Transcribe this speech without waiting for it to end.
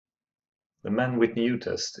The Mann-Whitney U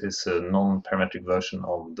test is a non-parametric version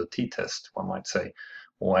of the t-test, one might say,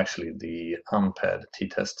 or actually the unpaired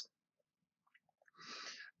t-test.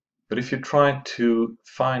 But if you try to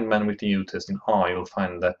find Mann-Whitney U test in R, you'll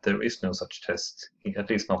find that there is no such test, at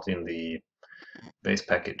least not in the base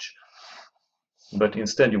package. But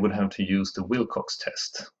instead you would have to use the Wilcox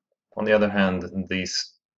test. On the other hand,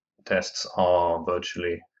 these tests are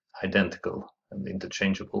virtually identical and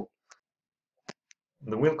interchangeable.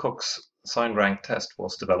 The Wilcox signed rank test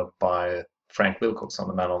was developed by Frank Wilcoxon,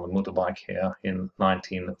 the man on the motorbike here, in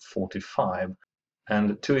 1945.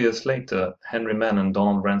 And 2 years later, Henry Mann and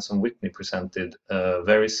Donald Ransom-Whitney presented a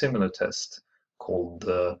very similar test called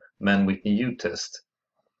the Mann-Whitney U test,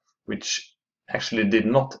 which actually did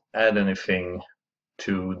not add anything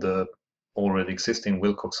to the already existing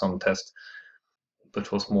Wilcoxon test,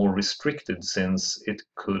 but was more restricted since it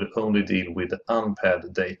could only deal with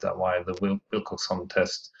unpaired data, while the Wilcoxon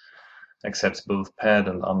test accepts both paired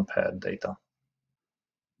and unpaired data.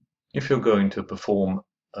 If you're going to perform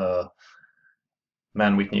a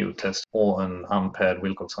Mann-Whitney U test or an unpaired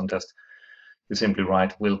Wilcoxon test, you simply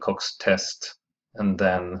write Wilcox.test and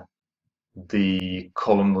then the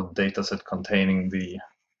column of dataset containing the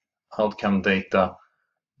outcome data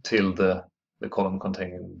till the column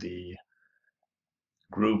containing the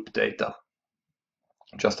group data,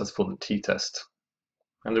 just as for the t-test.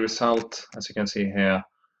 And the result, as you can see here,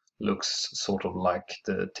 looks sort of like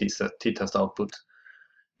the t-test output.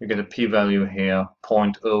 You get a p-value here,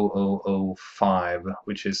 0.0005,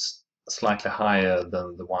 which is slightly higher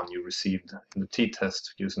than the one you received in the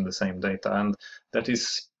t-test using the same data. And that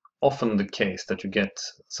is often the case, that you get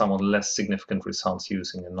somewhat less significant results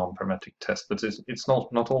using a non-parametric test, but it's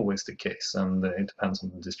not always the case, and it depends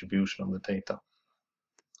on the distribution of the data.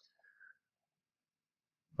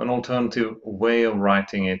 An alternative way of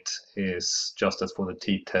writing it is, just as for the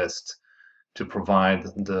t-test, to provide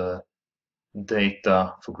the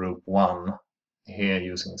data for group 1 here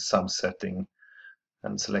using subsetting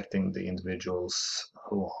and selecting the individuals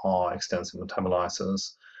who are extensive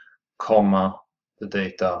metabolizers, comma, the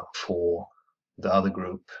data for the other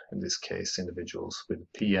group, in this case individuals with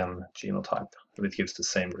PM genotype, and it gives the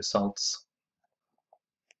same results.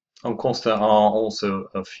 Of course, there are also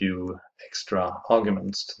a few extra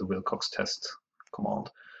arguments to the Wilcox test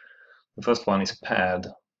command. The first one is paired,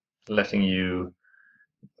 letting you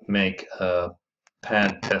make a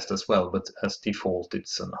paired test as well, but as default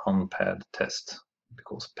it's an unpaired test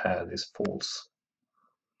because paired is false.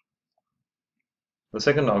 The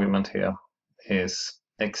second argument here is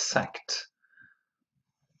exact,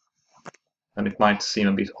 and it might seem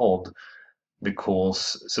a bit odd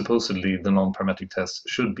because supposedly the non-parametric test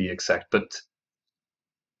should be exact, but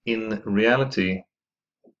in reality,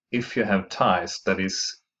 if you have ties, that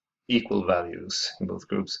is equal values in both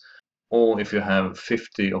groups, or if you have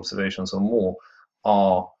 50 observations or more,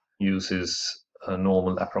 R uses a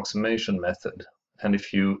normal approximation method. And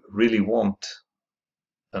if you really want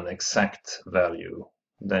an exact value,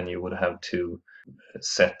 then you would have to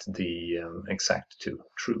set the exact to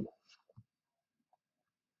true.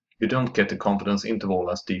 You don't get a confidence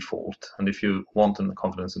interval as default, and if you want a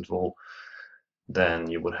confidence interval, then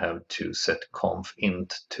you would have to set conf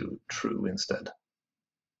int to true instead.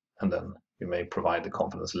 And then you may provide the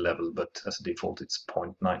confidence level, but as a default it's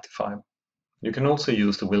 0.95. You can also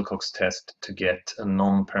use the Wilcox test to get a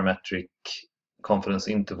non-parametric confidence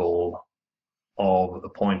interval of a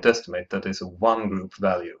point estimate that is a one group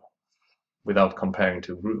value without comparing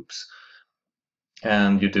two groups.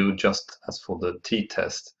 And you do just as for the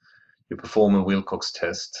t-test. You perform a Wilcox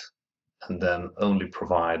test and then only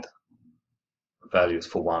provide values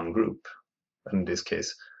for one group. In this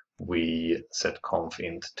case, we set conf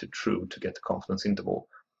int to true to get the confidence interval.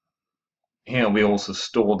 Here we also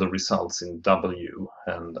store the results in W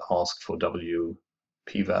and ask for W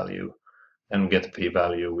p-value, and we get a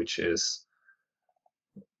p-value which is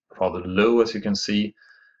rather low, as you can see.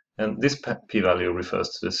 And this p-value refers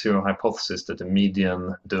to the zero hypothesis that the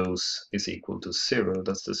median dose is equal to 0.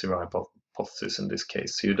 That's the zero hypothesis in this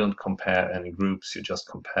case. So you don't compare any groups, you just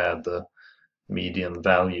compare the median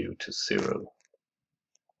value to 0.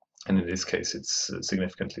 And in this case, it's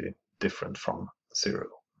significantly different from 0.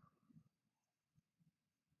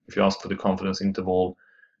 If you ask for the confidence interval,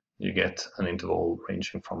 you get an interval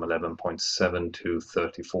ranging from 11.7 to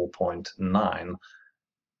 34.9.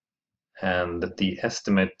 And the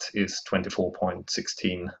estimate is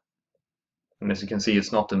 24.16. And as you can see,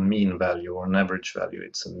 it's not a mean value or an average value,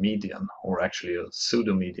 it's a median, or actually a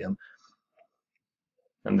pseudo-median.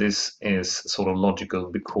 And this is sort of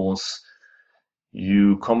logical because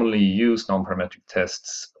you commonly use non-parametric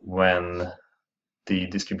tests when the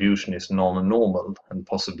distribution is non-normal and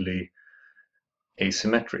possibly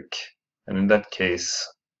asymmetric. And in that case,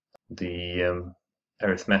 the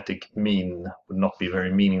arithmetic mean would not be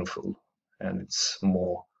very meaningful, and it's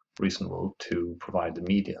more reasonable to provide the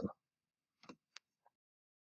median.